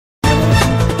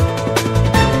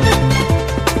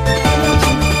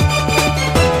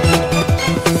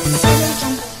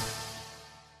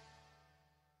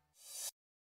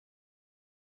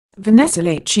Vanessa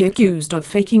Lachey accused of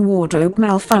faking wardrobe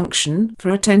malfunction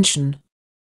for attention.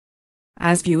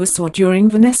 As viewers saw during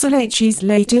Vanessa Lachey's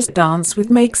latest dance with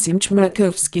Maksim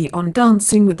Chmerkovskiy on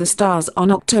Dancing with the Stars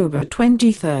on October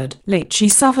 23,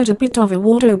 Lachey suffered a bit of a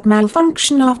wardrobe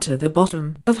malfunction after the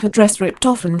bottom of her dress ripped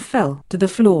off and fell to the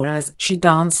floor as she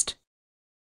danced.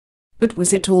 But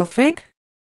was it all fake?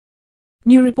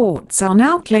 New reports are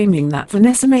now claiming that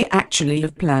Vanessa may actually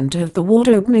have planned to have the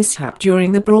wardrobe mishap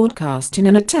during the broadcast in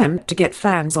an attempt to get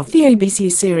fans of the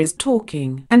ABC series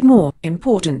talking and, more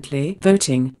importantly,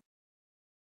 voting.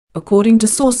 According to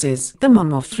sources, the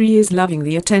mom of 3 is loving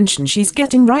the attention she's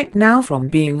getting right now from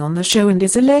being on the show and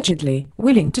is allegedly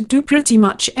willing to do pretty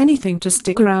much anything to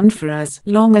stick around for as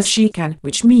long as she can,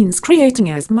 which means creating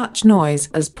as much noise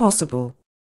as possible.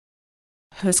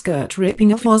 Her skirt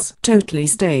ripping off was totally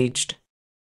staged.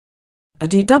 A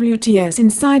DWTS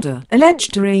insider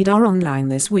alleged to Radar Online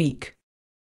this week.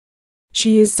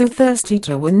 She is so thirsty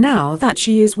to win now that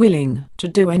she is willing to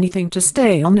do anything to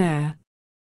stay on air.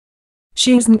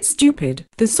 She isn't stupid,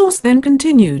 the source then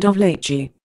continued of Lachey.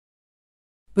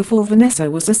 Before Vanessa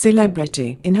was a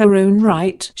celebrity in her own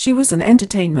right, she was an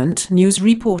entertainment news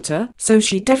reporter, so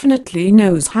she definitely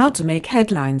knows how to make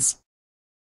headlines.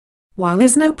 While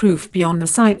there's no proof beyond the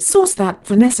site source that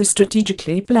Vanessa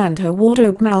strategically planned her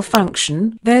wardrobe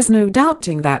malfunction, there's no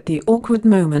doubting that the awkward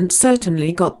moment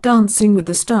certainly got Dancing with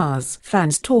the Stars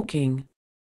fans talking.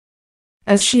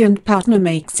 As she and partner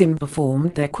Maksim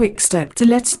performed their quick step to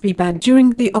Let's Be Bad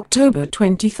during the October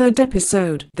 23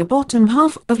 episode, the bottom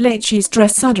half of Lachey's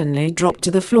dress suddenly dropped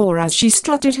to the floor as she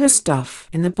strutted her stuff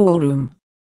in the ballroom.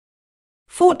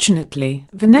 Fortunately,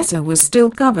 Vanessa was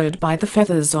still covered by the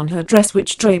feathers on her dress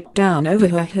which draped down over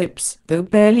her hips, though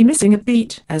barely missing a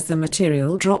beat as the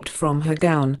material dropped from her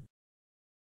gown.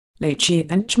 Lachey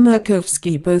and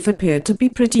Chmerkovskiy both appeared to be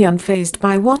pretty unfazed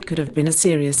by what could have been a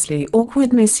seriously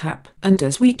awkward mishap, and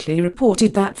Us Weekly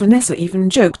reported that Vanessa even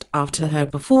joked after her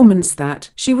performance that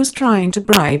she was trying to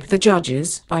bribe the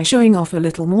judges by showing off a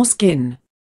little more skin.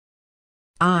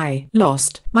 "I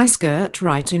lost my skirt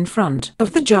right in front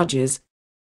of the judges.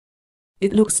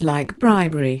 It looks like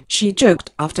bribery," she joked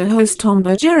after host Tom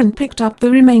Bergeron picked up the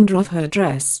remainder of her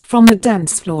dress from the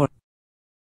dance floor.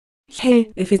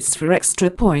 "Hey, if it's for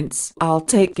extra points, I'll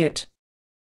take it."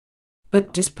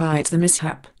 But despite the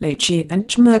mishap, Lachey and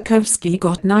Chmerkovskiy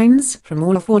got 9s from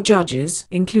all 4 judges,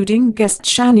 including guest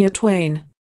Shania Twain.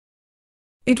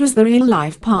 It was the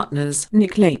real-life partners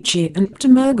Nick Lachey and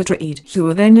Chmerkovskiy who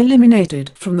were then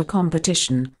eliminated from the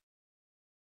competition.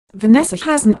 Vanessa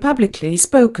hasn't publicly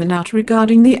spoken out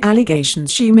regarding the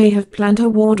allegations she may have planned her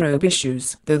wardrobe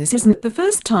issues, though this isn't the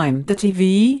first time the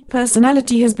TV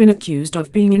personality has been accused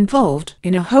of being involved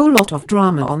in a whole lot of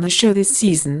drama on the show this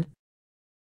season.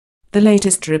 The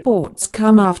latest reports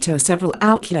come after several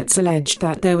outlets alleged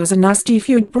that there was a nasty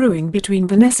feud brewing between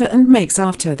Vanessa and Makes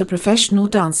after the professional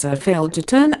dancer failed to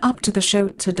turn up to the show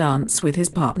to dance with his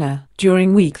partner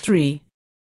during week 3.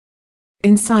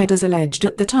 Insiders alleged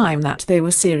at the time that they were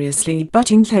seriously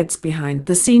butting heads behind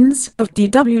the scenes of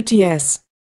DWTS.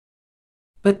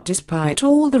 But despite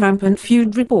all the rampant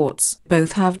feud reports,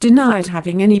 both have denied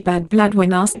having any bad blood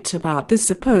when asked about the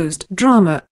supposed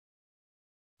drama.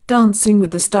 Dancing with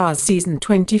the Stars Season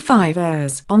 25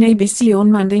 airs on ABC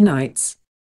on Monday nights.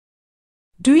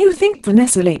 Do you think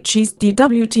Vanessa Lachey's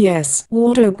DWTS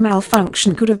wardrobe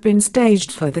malfunction could have been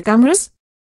staged for the cameras?